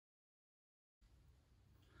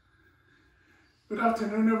Good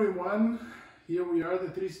afternoon, everyone. Here we are, the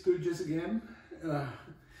Three Stooges again.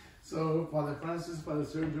 So Father Francis, Father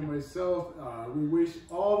Sergio, and myself, we wish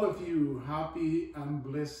all of you happy and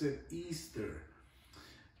blessed Easter.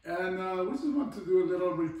 And we just want to do a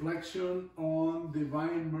little reflection on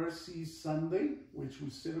Divine Mercy Sunday, which we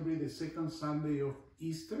celebrate the second Sunday of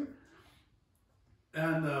Easter.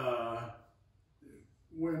 And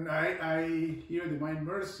when I hear Divine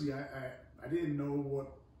Mercy, I didn't know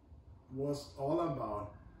what was all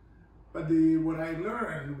about. But what I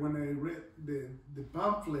learned when I read the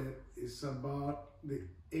pamphlet is about the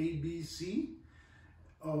ABC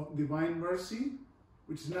of Divine Mercy,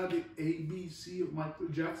 which is not the ABC of Michael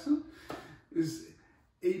Jackson, is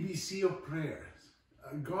ABC of prayers.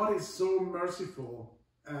 God is so merciful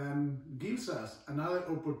and gives us another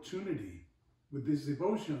opportunity with this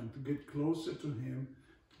devotion to get closer to Him,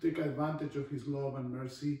 to take advantage of His love and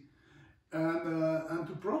mercy, and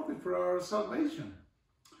to profit for our salvation.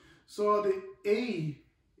 So the A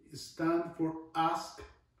stands for ask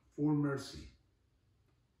for mercy.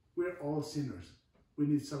 We're all sinners. We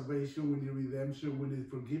need salvation, we need redemption, we need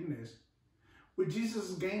forgiveness. What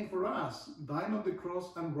Jesus gained for us, dying on the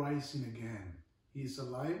cross and rising again. He is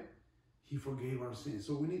alive, He forgave our sins.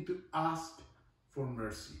 So we need to ask for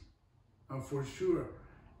mercy. And for sure,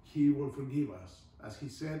 He will forgive us. As He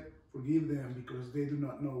said, forgive them because they do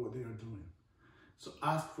not know what they are doing. So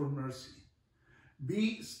ask for mercy.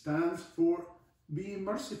 B stands for being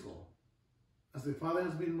merciful. As the Father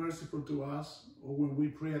has been merciful to us, or when we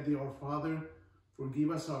pray at the Our Father,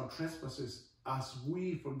 forgive us our trespasses as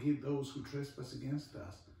we forgive those who trespass against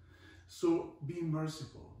us. So be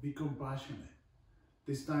merciful, be compassionate.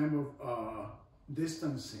 This time of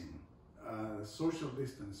distancing, social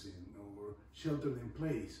distancing, or sheltered in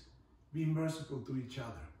place, be merciful to each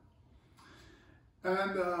other.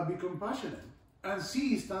 And be compassionate. And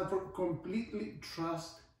C stands for completely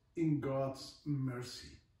trust in God's mercy.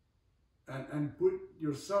 And put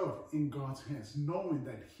yourself in God's hands, knowing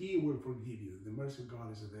that He will forgive you. The mercy of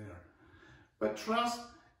God is there. But trust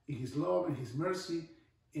in His love and His mercy,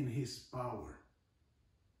 in His power.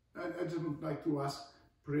 And I just would like to ask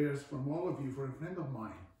prayers from all of you for a friend of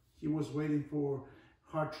mine. He was waiting for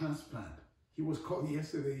heart transplant. He was called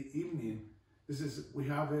yesterday evening. We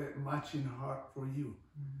have a matching heart for you.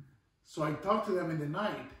 So I talked to them in the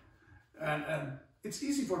night, and it's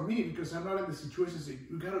easy for me because I'm not in the situation. So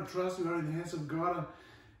you gotta trust, you are in the hands of God.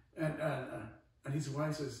 And his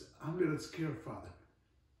wife says, I'm a little scared, Father.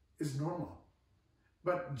 It's normal.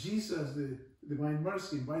 But Jesus, the Divine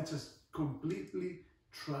Mercy, invites us completely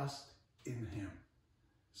trust in Him.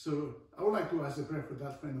 So I would like to ask a prayer for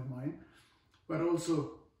that friend of mine, but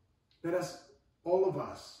also let us, all of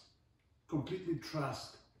us, completely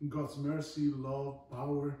trust in God's mercy, love,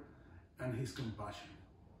 power, and His compassion.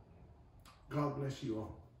 God bless you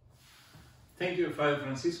all. Thank you, Father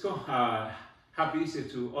Francisco. Happy Easter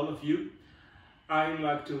to all of you. I would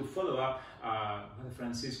like to follow up, Father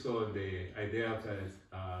Francisco, the idea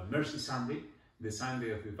of Mercy Sunday, the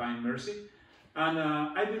Sunday of Divine Mercy. And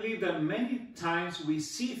I believe that many times we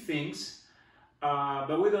see things,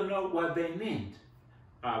 but we don't know what they meant.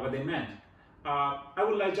 I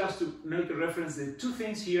would like just to make a reference to two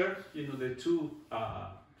things here, the two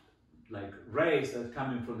like rays that are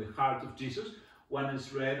coming from the heart of Jesus. One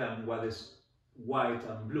is red and one is white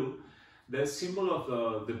and blue. The symbol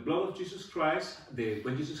of the blood of Jesus Christ.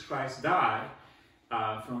 When Jesus Christ died,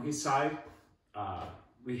 from His side,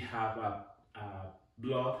 we have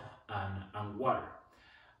blood and water.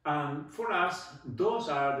 And for us, those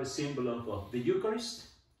are the symbol of the Eucharist,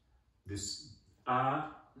 this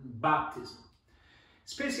baptism.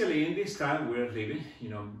 Especially in this time we're living,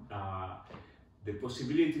 the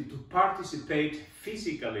possibility to participate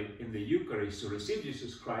physically in the Eucharist to receive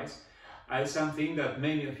Jesus Christ is something that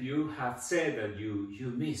many of you have said that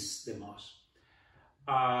you miss the most.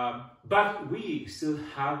 But we still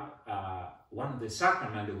have one of the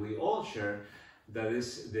sacraments that we all share, that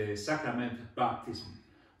is the sacrament of baptism,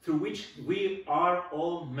 through which we are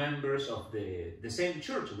all members of the same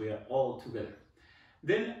church. We are all together.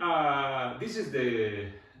 Then this is the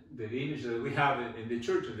image that we have in the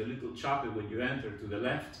church, in the little chapel when you enter to the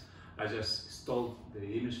left. I just stole the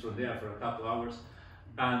image from there for a couple hours.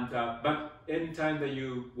 And but anytime that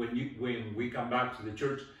when we come back to the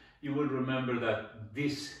church, you will remember that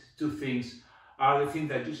these two things are the things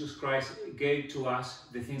that Jesus Christ gave to us,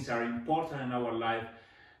 the things that are important in our life,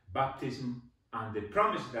 baptism and the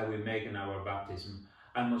promise that we make in our baptism,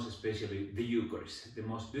 and most especially the Eucharist, the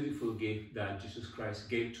most beautiful gift that Jesus Christ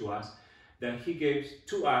gave to us, that He gave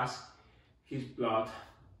to us His blood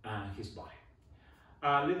and His body.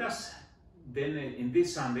 Let us then in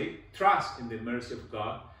this Sunday, trust in the mercy of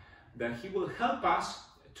God, that He will help us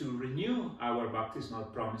to renew our baptismal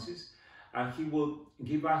promises, and He will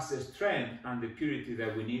give us the strength and the purity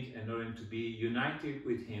that we need in order to be united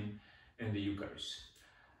with Him in the Eucharist.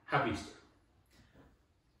 Happy Easter.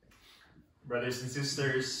 Brothers and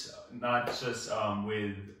sisters, not just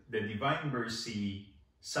with the Divine Mercy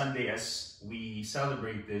Sunday as we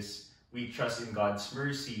celebrate this, we trust in God's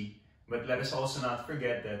mercy, but let us also not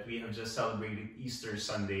forget that we have just celebrated Easter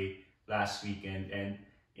Sunday last weekend, and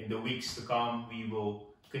in the weeks to come, we will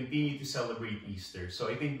continue to celebrate Easter. So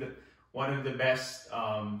I think that one of the best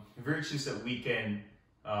virtues that we can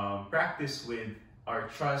practice with our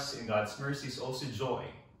trust in God's mercy is also joy,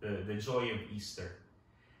 the joy of Easter.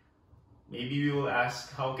 Maybe we will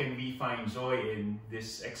ask, how can we find joy in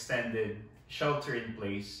this extended shelter in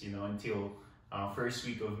place, until first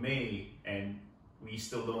week of May, and we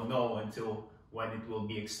still don't know until when it will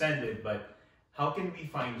be extended, but how can we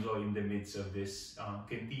find joy in the midst of this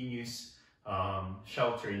continuous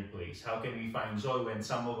shelter in place? How can we find joy when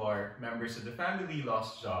some of our members of the family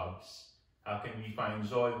lost jobs? How can we find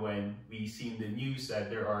joy when we see in the news that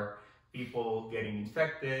there are people getting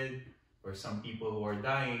infected or some people who are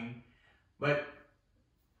dying? But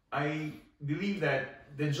I believe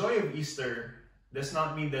that the joy of Easter does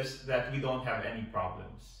not mean that we don't have any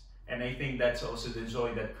problems. And I think that's also the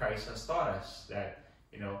joy that Christ has taught us, that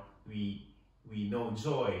we know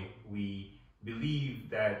joy, we believe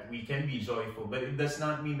that we can be joyful, but it does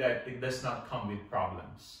not mean that it does not come with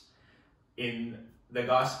problems. In the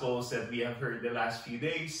Gospels that we have heard the last few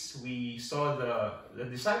days, we saw the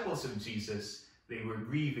disciples of Jesus, they were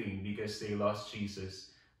grieving because they lost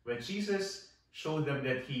Jesus. But Jesus showed them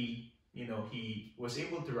that he was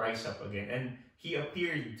able to rise up again, and He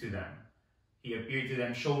appeared to them. He appeared to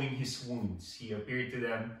them showing His wounds. He appeared to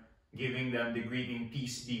them giving them the greeting,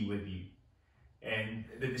 peace be with you. And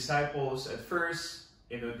the disciples at first,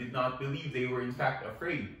 did not believe. They were in fact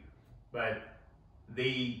afraid. But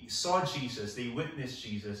they saw Jesus, they witnessed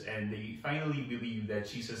Jesus, and they finally believed that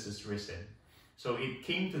Jesus is risen. So it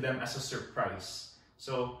came to them as a surprise.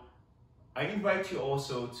 So I invite you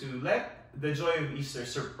also to let the joy of Easter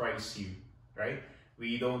surprise you, right?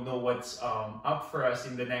 We don't know what's up for us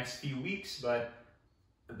in the next few weeks, but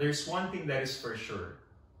there's one thing that is for sure.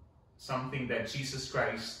 Something that Jesus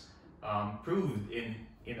Christ proved in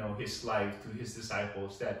His life to His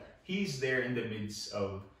disciples, that He's there in the midst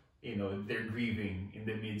of their grieving, in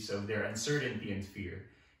the midst of their uncertainty and fear.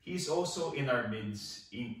 He's also in our midst,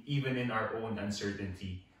 even in our own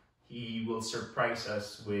uncertainty. He will surprise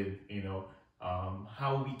us with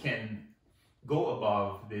how we can go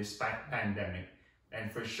above this pandemic. And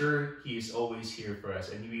for sure, He is always here for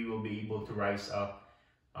us, and we will be able to rise up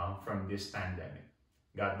from this pandemic.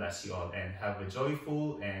 God bless you all, and have a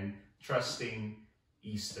joyful and trusting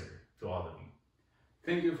Easter to all of you.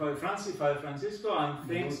 Thank you, Father Francis, Father Francisco, and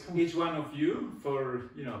thanks each one of you for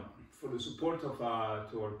the support of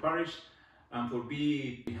to our parish, and for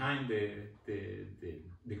being behind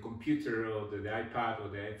the computer or the iPad or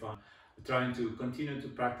the iPhone, trying to continue to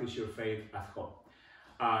practice your faith at home.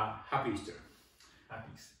 Happy Easter. Happy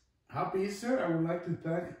Easter. Happy Easter. I would like to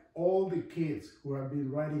thank all the kids who have been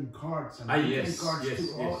writing cards and cards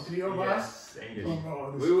to all three of us.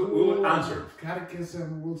 We will answer.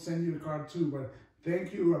 Catechism, we'll send you a card too, but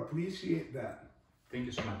thank you. Appreciate that. Thank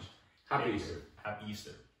you so much. Happy Easter. Happy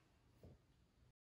Easter.